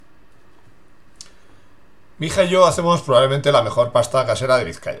Mi hija y yo hacemos probablemente la mejor pasta casera de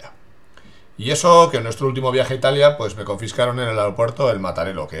Vizcaya. Y eso que en nuestro último viaje a Italia, pues me confiscaron en el aeropuerto el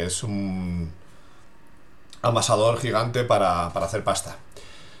matarelo, que es un amasador gigante para hacer pasta.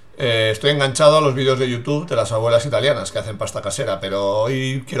 Estoy enganchado a los vídeos de YouTube de las abuelas italianas que hacen pasta casera, pero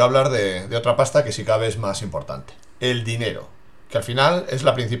hoy quiero hablar de otra pasta que si cabe es más importante. El dinero, que al final es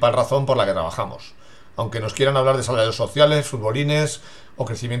la principal razón por la que trabajamos, aunque nos quieran hablar de salarios sociales, futbolines o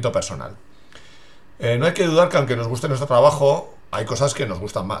crecimiento personal. No hay que dudar que aunque nos guste nuestro trabajo, hay cosas que nos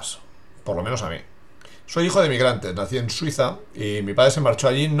gustan más, por lo menos a mí. Soy hijo de migrantes, nací en Suiza y mi padre se marchó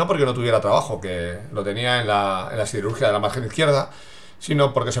allí no porque no tuviera trabajo, que lo tenía en la siderurgia de la margen izquierda,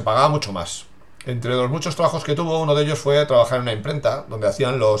 sino porque se pagaba mucho más. Entre los muchos trabajos que tuvo, uno de ellos fue trabajar en una imprenta donde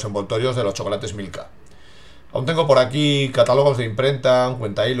hacían los envoltorios de los chocolates Milka. Aún tengo por aquí catálogos de imprenta, un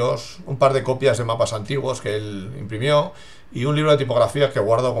cuentahilos, un par de copias de mapas antiguos que él imprimió y un libro de tipografía que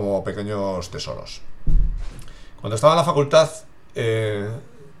guardo como pequeños tesoros. Cuando estaba en la facultad,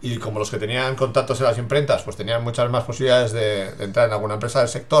 y como los que tenían contactos en las imprentas, pues tenían muchas más posibilidades de entrar en alguna empresa del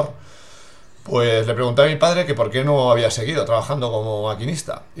sector, pues le pregunté a mi padre que por qué no había seguido trabajando como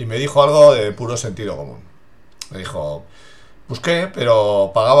maquinista. Y me dijo algo de puro sentido común. Me dijo, busqué,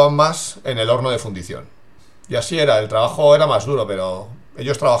 pero pagaban más en el horno de fundición. Y así era, el trabajo era más duro, pero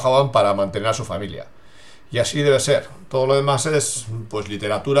ellos trabajaban para mantener a su familia. Y así debe ser. Todo lo demás es pues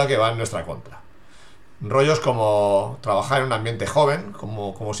literatura que va en nuestra contra. Rollos como trabajar en un ambiente joven,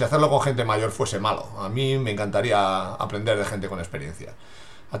 como si hacerlo con gente mayor fuese malo. A mí me encantaría aprender de gente con experiencia.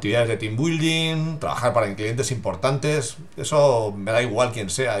 Actividades de team building, trabajar para clientes importantes, eso me da igual quién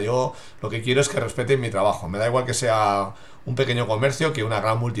sea. Yo lo que quiero es que respeten mi trabajo. Me da igual que sea un pequeño comercio que una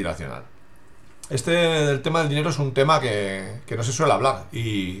gran multinacional. El tema del dinero es un tema que no se suele hablar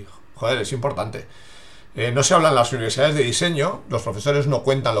y, joder, es importante. No se habla en las universidades de diseño, los profesores no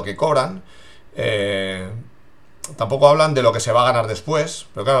cuentan lo que cobran, tampoco hablan de lo que se va a ganar después,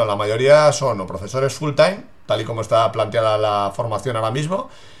 pero claro, la mayoría son o profesores full time, tal y como está planteada la formación ahora mismo,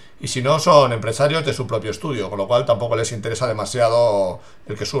 y si no son empresarios de su propio estudio, con lo cual tampoco les interesa demasiado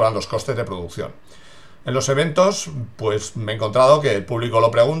el que suban los costes de producción. En los eventos, pues me he encontrado que el público lo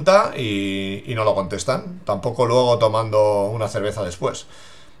pregunta y no lo contestan, tampoco luego tomando una cerveza después.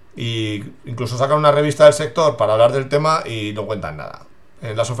 Y incluso sacan una revista del sector para hablar del tema y no cuentan nada.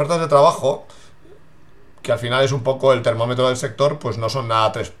 En las ofertas de trabajo, que al final es un poco el termómetro del sector, pues no son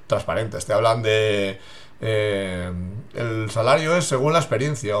nada transparentes. Te hablan de el salario es según la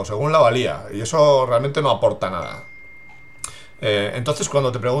experiencia o según la valía, y eso realmente no aporta nada. Entonces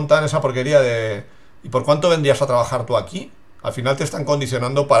cuando te preguntan esa porquería de ¿y por cuánto vendrías a trabajar tú aquí? Al final te están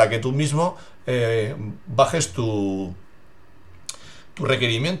condicionando para que tú mismo bajes tus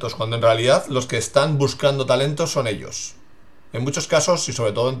requerimientos, cuando en realidad los que están buscando talentos son ellos. En muchos casos, y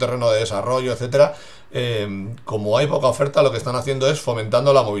sobre todo en terreno de desarrollo, etcétera, como hay poca oferta, lo que están haciendo es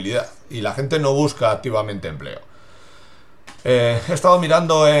fomentando la movilidad y la gente no busca activamente empleo. He estado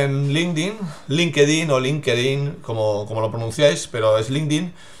mirando en LinkedIn o LinkedIn, como lo pronunciáis, pero es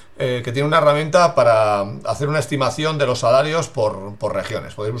LinkedIn, que tiene una herramienta para hacer una estimación de los salarios por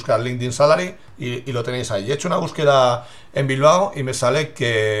regiones. Podéis buscar LinkedIn Salary y lo tenéis ahí. He hecho una búsqueda en Bilbao y me sale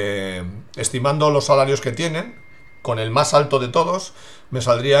que, estimando los salarios que tienen, con el más alto de todos, me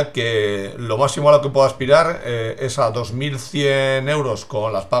saldría que lo máximo a lo que puedo aspirar es a 2.100 euros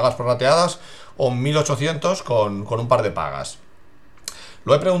con las pagas prorrateadas o 1.800 con un par de pagas.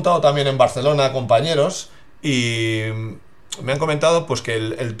 Lo he preguntado también en Barcelona a compañeros y me han comentado pues que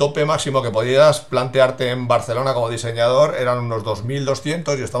el tope máximo que podías plantearte en Barcelona como diseñador eran unos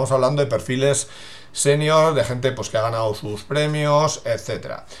 2.200 y estamos hablando de perfiles senior, de gente pues que ha ganado sus premios,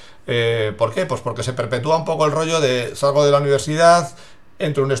 etcétera. ¿Por qué? Pues porque se perpetúa un poco el rollo de salgo de la universidad,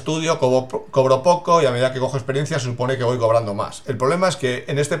 entro en un estudio, cobro poco y a medida que cojo experiencia se supone que voy cobrando más. El problema es que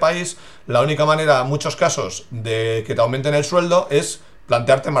en este país la única manera en muchos casos de que te aumenten el sueldo es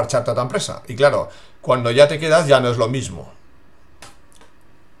plantearte marcharte a tu empresa. Y claro, cuando ya te quedas ya no es lo mismo.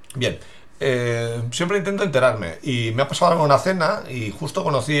 Bien, siempre intento enterarme y me ha pasado algo en una cena y justo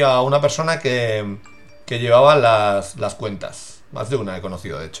conocí a una persona que llevaba las cuentas. Más de una he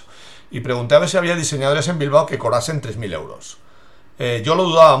conocido, de hecho. Y pregunté a ver si había diseñadores en Bilbao que cobrasen 3.000 euros. Yo lo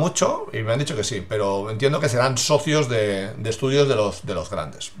dudaba mucho y me han dicho que sí, pero entiendo que serán socios de estudios de los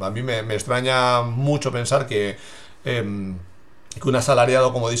grandes. A mí me extraña mucho pensar que un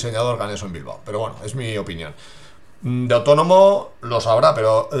asalariado como diseñador gane eso en Bilbao. Pero bueno, es mi opinión. De autónomo lo sabrá,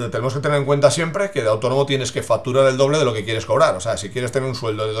 pero tenemos que tener en cuenta siempre que de autónomo tienes que facturar el doble de lo que quieres cobrar. O sea, si quieres tener un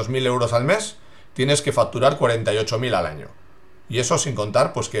sueldo de 2.000 euros al mes, tienes que facturar 48.000 al año. Y eso sin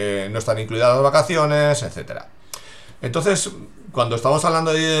contar pues que no están incluidas las vacaciones, etcétera. Entonces, cuando estamos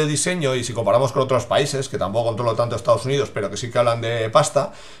hablando de diseño y si comparamos con otros países, que tampoco controlo tanto Estados Unidos, pero que sí que hablan de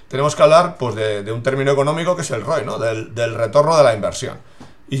pasta, tenemos que hablar pues de un término económico que es el ROI, ¿no? Del retorno de la inversión.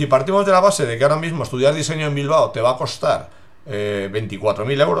 Y si partimos de la base de que ahora mismo estudiar diseño en Bilbao te va a costar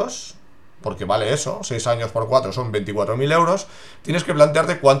 24.000 euros, porque vale eso, 6 años por 4 son 24.000 euros, tienes que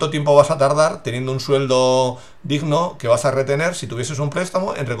plantearte cuánto tiempo vas a tardar teniendo un sueldo digno que vas a retener si tuvieses un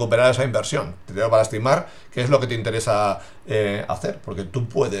préstamo en recuperar esa inversión. Te tengo para estimar qué es lo que te interesa hacer, porque tú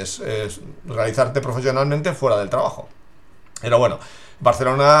puedes realizarte profesionalmente fuera del trabajo. Pero bueno,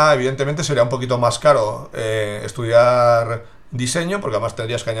 Barcelona evidentemente sería un poquito más caro estudiar diseño, porque además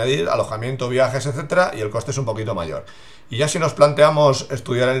tendrías que añadir alojamiento, viajes, etcétera, y el coste es un poquito mayor. Y ya si nos planteamos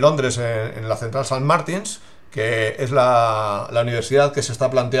estudiar en Londres, en la Central St. Martins, que es la universidad que se está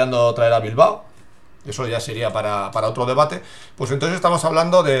planteando traer a Bilbao, eso ya sería para otro debate, pues entonces estamos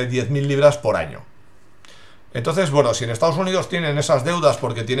hablando de 10.000 libras por año. Entonces, bueno, si en Estados Unidos tienen esas deudas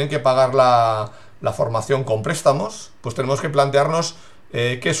porque tienen que pagar la formación con préstamos, pues tenemos que plantearnos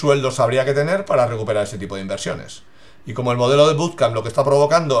qué sueldos habría que tener para recuperar ese tipo de inversiones. Y como el modelo de bootcamp lo que está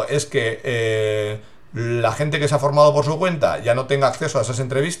provocando es que la gente que se ha formado por su cuenta ya no tenga acceso a esas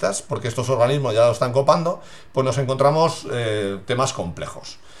entrevistas, porque estos organismos ya lo están copando, pues nos encontramos temas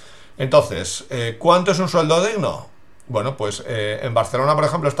complejos. Entonces, ¿cuánto es un sueldo digno? Bueno, pues en Barcelona, por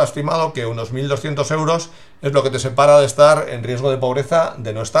ejemplo, está estimado que unos 1.200 euros es lo que te separa de estar en riesgo de pobreza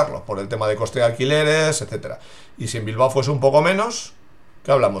de no estarlo, por el tema de coste de alquileres, etcétera. Y si en Bilbao fuese un poco menos,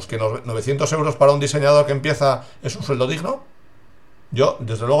 ¿qué hablamos? ¿Que 900 euros para un diseñador que empieza es un sueldo digno? Yo,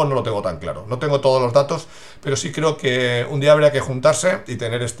 desde luego, no lo tengo tan claro. No tengo todos los datos, pero sí creo que un día habría que juntarse y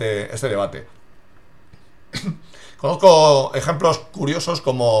tener este debate. Conozco ejemplos curiosos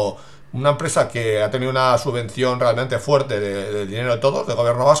como una empresa que ha tenido una subvención realmente fuerte de dinero de todos, del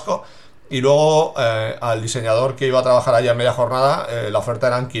gobierno vasco, y luego al diseñador que iba a trabajar allá en media jornada, la oferta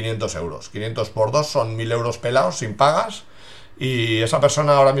eran 500 euros. 500 por 2 son 1.000 euros pelados, sin pagas. Y esa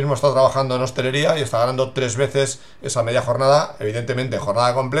persona ahora mismo está trabajando en hostelería y está ganando 3 veces esa media jornada, evidentemente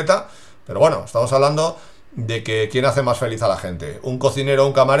jornada completa, pero bueno, estamos hablando de que quién hace más feliz a la gente, un cocinero,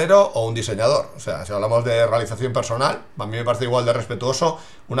 un camarero o un diseñador. O sea, si hablamos de realización personal, a mí me parece igual de respetuoso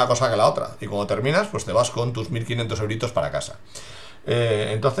una cosa que la otra. Y cuando terminas, pues te vas con tus 1.500 euritos para casa.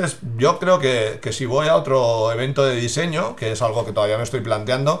 Entonces, yo creo que si voy a otro evento de diseño, que es algo que todavía me estoy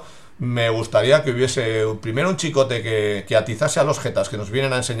planteando, me gustaría que hubiese primero un chicote que atizase a los jetas que nos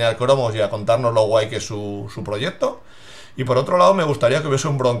vienen a enseñar cromos y a contarnos lo guay que es su proyecto. Y por otro lado, me gustaría que hubiese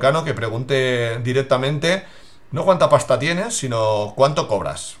un broncano que pregunte directamente no cuánta pasta tienes, sino cuánto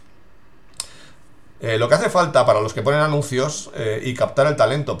cobras. Lo que hace falta para los que ponen anuncios y captar el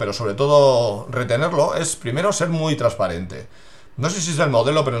talento, pero sobre todo retenerlo, es primero ser muy transparente. No sé si es el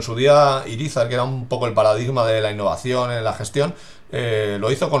modelo, pero en su día Irizar, que era un poco el paradigma de la innovación en la gestión,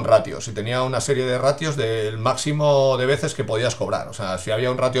 lo hizo con ratios y tenía una serie de ratios del máximo de veces que podías cobrar. O sea, si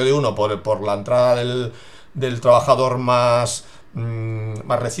había un ratio de 1 por la entrada del trabajador más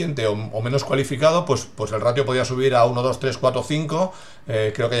reciente o menos cualificado, pues el ratio podía subir a 1, 2, 3, 4, 5,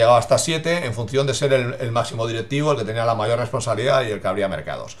 creo que llegaba hasta 7 en función de ser el máximo directivo, el que tenía la mayor responsabilidad y el que abría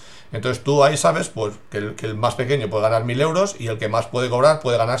mercados. Entonces tú ahí sabes pues que el más pequeño puede ganar 1.000 euros y el que más puede cobrar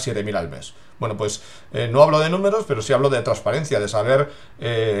puede ganar 7.000 al mes. Bueno, pues no hablo de números, pero sí hablo de transparencia, de saber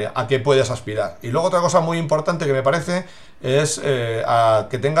a qué puedes aspirar. Y luego otra cosa muy importante que me parece es a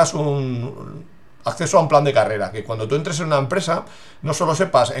que tengas acceso a un plan de carrera, que cuando tú entres en una empresa no solo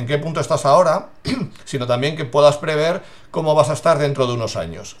sepas en qué punto estás ahora, sino también que puedas prever cómo vas a estar dentro de unos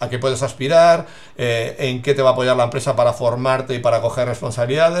años, a qué puedes aspirar, en qué te va a apoyar la empresa para formarte y para coger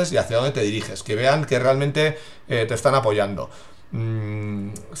responsabilidades y hacia dónde te diriges, que vean que realmente te están apoyando.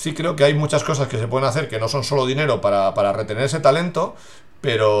 Sí creo que hay muchas cosas que se pueden hacer que no son solo dinero para retener ese talento,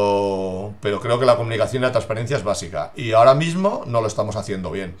 pero creo que la comunicación y la transparencia es básica y ahora mismo no lo estamos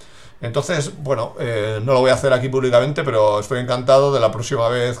haciendo bien. Entonces, bueno, no lo voy a hacer aquí públicamente, pero estoy encantado de la próxima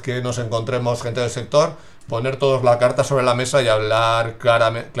vez que nos encontremos gente del sector, poner todos la carta sobre la mesa y hablar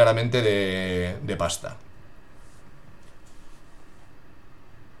claramente de pasta.